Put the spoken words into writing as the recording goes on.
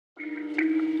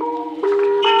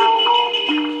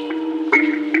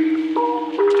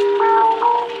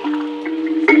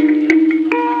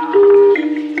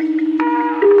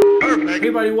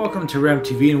everybody, welcome to Ram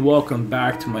TV and welcome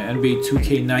back to my NBA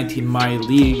 2K19 My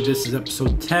League. This is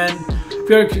episode 10.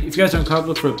 If you guys aren't caught,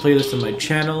 look for a playlist on my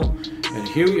channel. And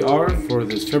here we are for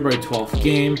this February 12th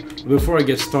game. Before I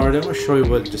get started, I'm going to show you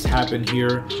what just happened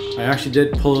here. I actually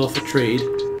did pull off a trade.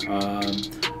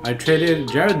 I traded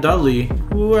Jared Dudley,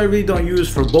 who I really don't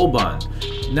use, for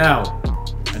Boban. Now,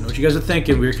 I know what you guys are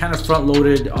thinking. We were kind of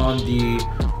front-loaded on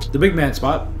the big man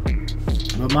spot.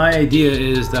 But my idea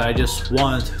is that I just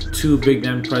want two big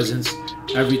man presence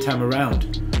every time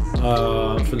around.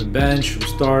 From the bench, from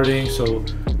starting. So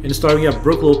in the starting, we have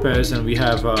Brook Lopez and we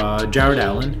have Jared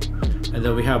Allen. And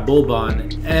then we have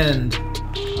Boban and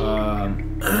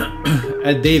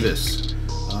Ed Davis.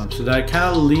 So that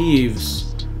kind of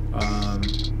leaves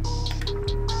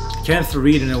Kenneth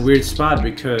Reed in a weird spot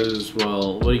because,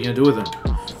 well, what are you going to do with him?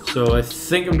 So I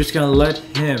think I'm just going to let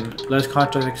his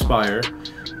contract expire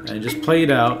and just play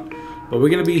it out. But we're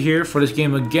going to be here for this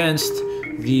game against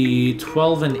the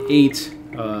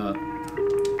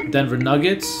 12-8 Denver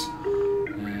Nuggets.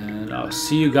 And I'll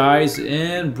see you guys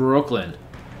in Brooklyn.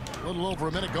 A little over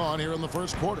a minute gone here in the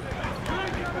first quarter.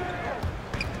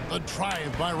 A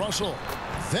drive by Russell.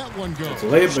 That one goes. It's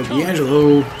late, but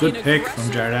D'Angelo, good pick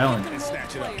from Jared Allen.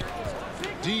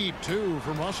 Deep two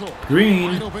from Russell.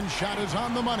 Green. Wide open shot is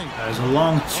on the money. That is a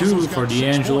long two for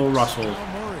D'Angelo Russell.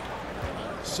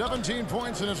 17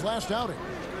 points in his last outing.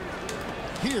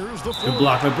 Here's the good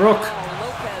block by Brook.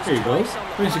 There you go.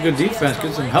 Brings a good defense.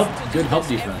 Get some help. Good help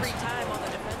defense.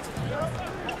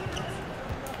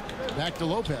 Back to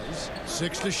Lopez.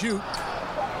 6 to shoot.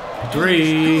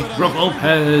 3. Brook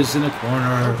Lopez in the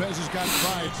corner. Lopez has got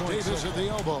 5 points. Davis at the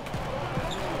elbow.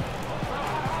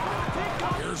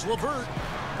 Here's LeVert.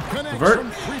 LeVert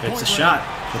hits a shot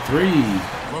for 3.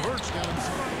 LeVert's got him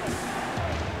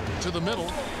to the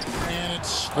middle. And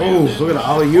it's oh, look at the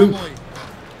alley-oop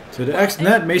to the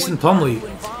X-net, Mason Plumlee.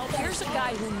 Here's a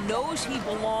guy who knows he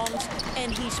belongs,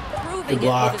 and he's proving good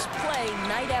block. It with his play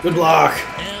night after good block.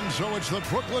 And so it's the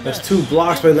Brooklyn That's 2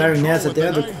 blocks by Larry Nance at the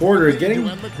end of the quarter. Getting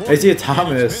Isaiah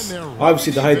Thomas,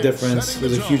 obviously the height difference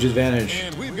was a huge advantage.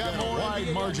 And we've got a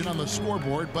wide margin on the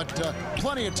scoreboard, but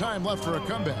plenty of time left for a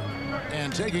comeback.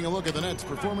 And taking a look at the Nets'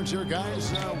 performance here,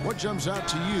 guys, what jumps out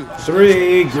to you?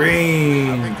 3,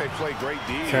 Green.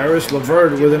 Karis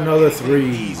LeVert with another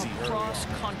 3. Cross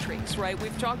countries, right?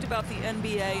 We've talked about the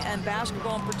NBA and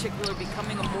basketball in particular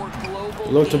becoming a more global.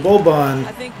 Look to Boban.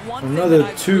 Another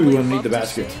 2 underneath the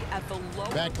basket.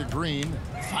 Back to Green.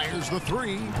 Fires the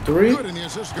 3. 3.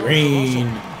 Green.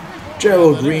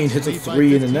 Jello Green hits a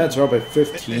 3 and the Nets are up by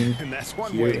 15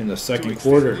 here in the second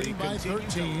quarter. By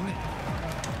 13.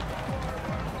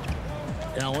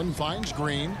 Allen finds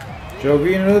Green. Joe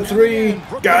Green another 3.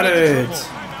 Got it.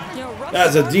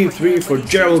 That's a deep 3 for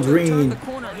Gerald Green.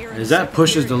 As that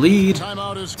pushes the lead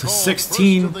to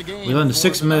 16 with under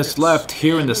 6 minutes left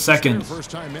here in the second.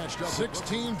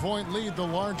 16-point lead, the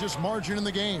largest margin in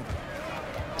the game.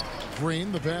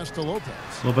 Green, the pass to Lopez.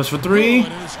 Lopez for 3.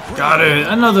 Got it.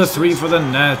 Another 3 for the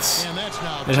Nets.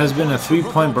 It has been a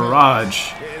 3-point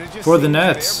barrage for the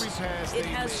Nets. It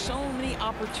has so many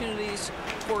opportunities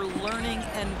for learning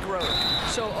and growth.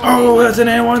 So, oh, that's an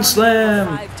and-one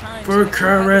slam for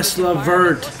Karis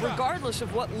LeVert. Regardless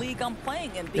of what league I'm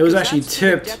playing in, it was actually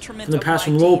tipped from the pass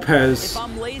from Lopez,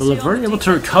 but LeVert able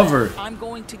to recover. I'm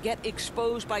going to get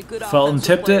exposed by good Felton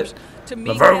tipped it.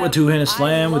 LeVert with 2-handed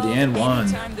slam with the and-one.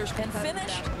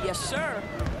 Yes, sir.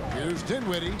 Here's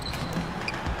Dinwiddie.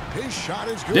 His shot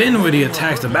is good. Dinwiddie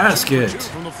attacks the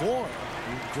basket.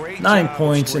 9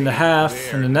 points in the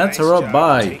half, and the Nets are up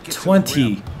by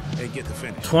 20.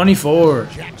 24.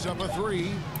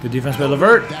 Good defense by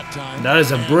LeVert. That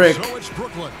is a brick.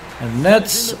 And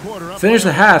Nets finish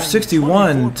the half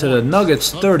 61 to the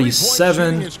Nuggets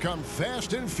 37.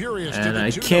 And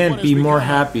I can't be more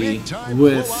happy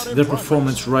with the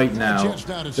performance right now.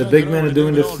 The big men are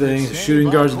doing the things, the shooting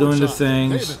guards are doing the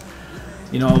things.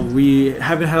 You know, we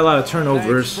haven't had a lot of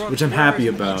turnovers, which I'm happy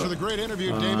about.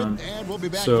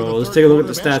 So let's take a look at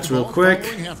the stats real quick.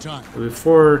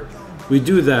 Before we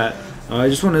do that, I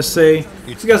just want to say,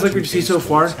 if you guys like what you see so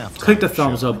far, click the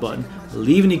thumbs up button,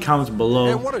 leave any comments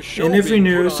below, and if you're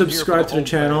new, subscribe to the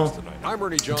channel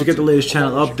to get the latest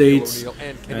channel updates.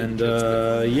 And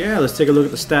yeah, let's take a look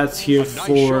at the stats here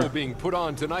for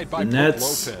the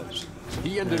Nets.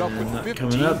 And not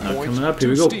coming up, here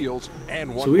we go.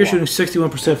 So we are shooting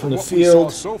 61% from the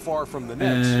field,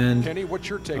 and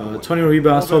 21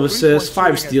 rebounds, 12 assists,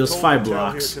 5 steals, 5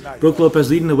 blocks. Brook Lopez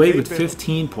leading the way with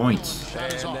 15 points.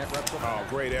 Oh,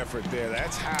 great effort there.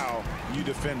 That's how you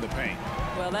defend the paint.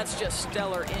 Well, that's just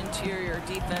stellar interior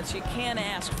defense. You can't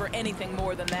ask for anything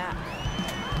more than that.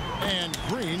 And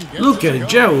Green gets Look it to at go.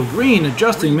 Gerald Green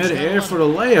adjusting mid-air for the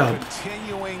layup.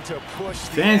 Continuing to push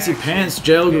the Fancy action pants,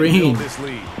 Gerald and Green. build this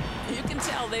lead. You can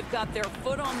tell they've got their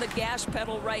foot on the gas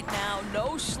pedal right now.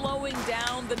 No slowing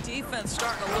down. The defense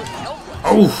starting to look helpless.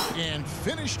 Oh, And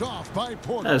finished off by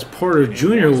Porter. that's Porter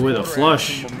Jr. with a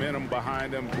flush. Momentum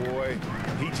behind him, boy.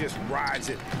 He just rides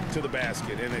it to the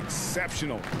basket. An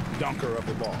exceptional dunker of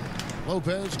the ball.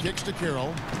 Lopez kicks to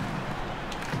Carroll.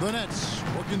 The Nets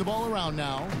working the ball around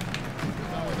now.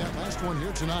 With that last one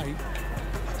here tonight.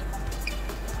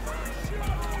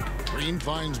 Green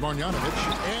finds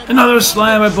Marjanovic. And Another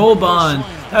slam by Boban.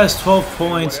 That's 12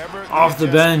 points off the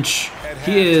bench.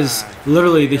 He is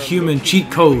literally the human cheat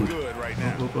code. Good right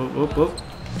now. Whoop, whoop, whoop, whoop.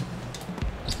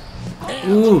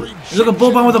 Ooh, look at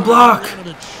Boban with a block.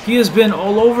 He has been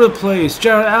all over the place.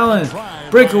 Jared Allen,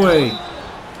 breakaway,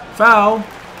 foul.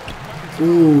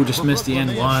 Ooh, just missed the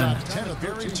end one. 10 of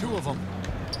 32 of them.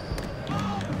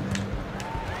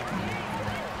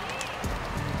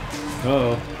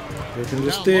 Uh-oh, here comes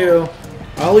the steal.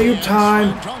 Alley-oop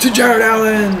time to Jared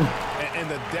Allen. And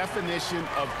the definition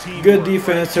of teamwork. Good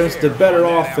defense turns to better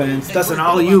offense. That's an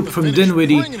alley-oop from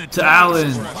Dinwiddie to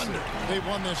Allen. They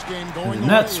won this game going The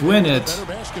Nets away. win They were it the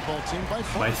better basketball team by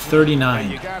by 40.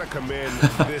 39. You gotta commend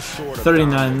this sort of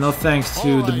 39. No thanks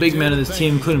to the big man of this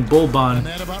team, including Boban,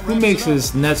 who makes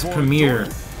his Nets premiere.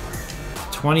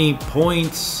 20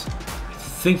 points. I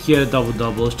think he had a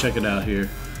double-double. Let's check it out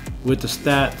here with the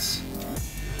stats.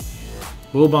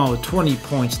 Boban with 20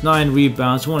 points, 9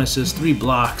 rebounds, 1 assist, 3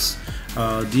 blocks.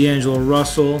 D'Angelo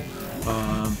Russell.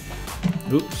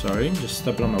 Oops, sorry, just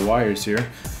stepping on my wires here.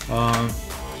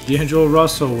 D'Angelo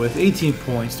Russell with 18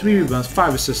 points, 3 rebounds,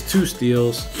 5 assists, 2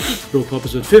 steals. Brook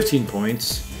Lopez with 15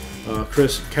 points.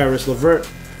 Caris LeVert,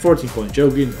 14 points. Joe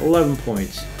Green, 11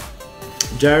 points.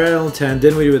 Jared Allen, 10.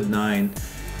 Dinwiddie with 9.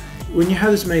 When you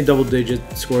have this many double-digit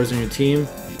scores on your team,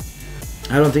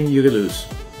 I don't think you could lose,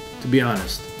 to be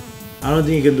honest. I don't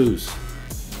think you could lose.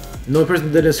 The only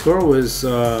person that didn't score was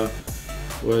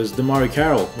DeMar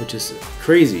Carroll, which is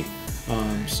crazy.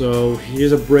 So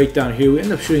here's a breakdown here. We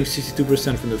end up shooting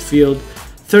 62% from the field,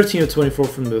 13 of 24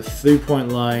 from the three-point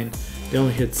line. They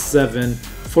only hit 7,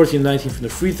 14-19 from the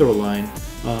free throw line.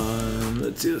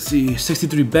 Let's see,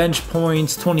 63 bench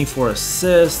points, 24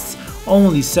 assists,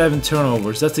 only 7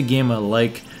 turnovers. That's a game I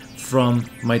like from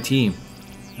my team.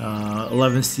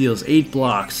 11 steals, 8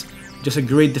 blocks. Just a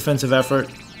great defensive effort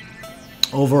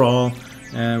overall,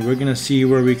 and we're gonna see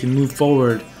where we can move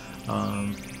forward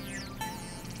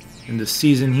in the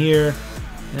season here,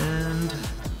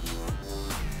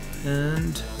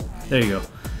 and there you go.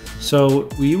 So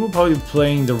we will probably be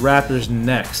playing the Raptors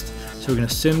next. So we're gonna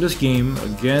sim this game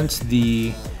against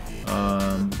the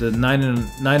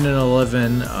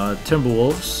 9-11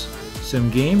 Timberwolves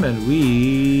sim game, and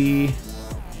we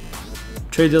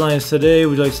trade deadlines today.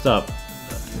 Would you like to stop?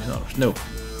 No.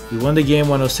 We won the game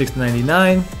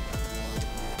 106-99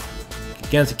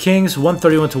 against the Kings,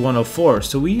 131-104.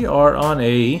 So we are on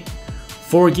a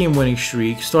 4-game winning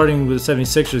streak, starting with the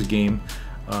 76ers game.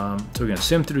 So we're gonna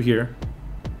sim through here.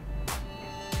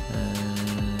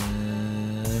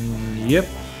 And yep.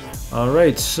 All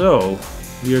right. So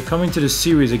we are coming to the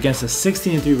series against the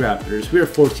 16-3 Raptors. We are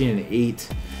 14-8.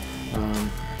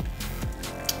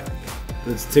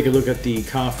 Let's take a look at the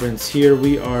conference here.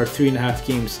 We are 3.5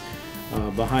 games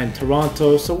behind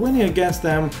Toronto, so winning against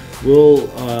them will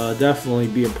definitely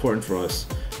be important for us.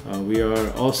 We are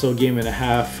also a game and a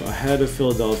half ahead of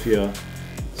Philadelphia,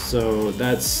 so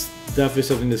that's definitely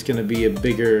something that's going to be a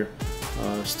bigger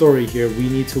story here. We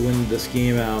need to win this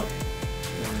game out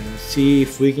and see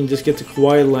if we can just get to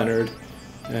Kawhi Leonard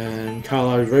and Kyle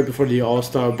Lowry right before the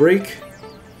All-Star break.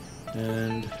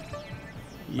 And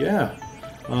yeah.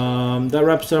 That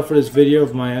wraps it up for this video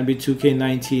of my NBA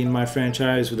 2K19, my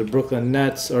franchise with the Brooklyn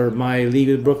Nets, or my league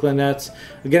with the Brooklyn Nets.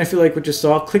 Again, if you like what you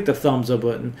saw, click the thumbs up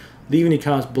button, leave any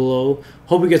comments below.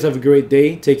 Hope you guys have a great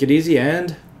day, take it easy,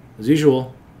 and as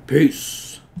usual, peace.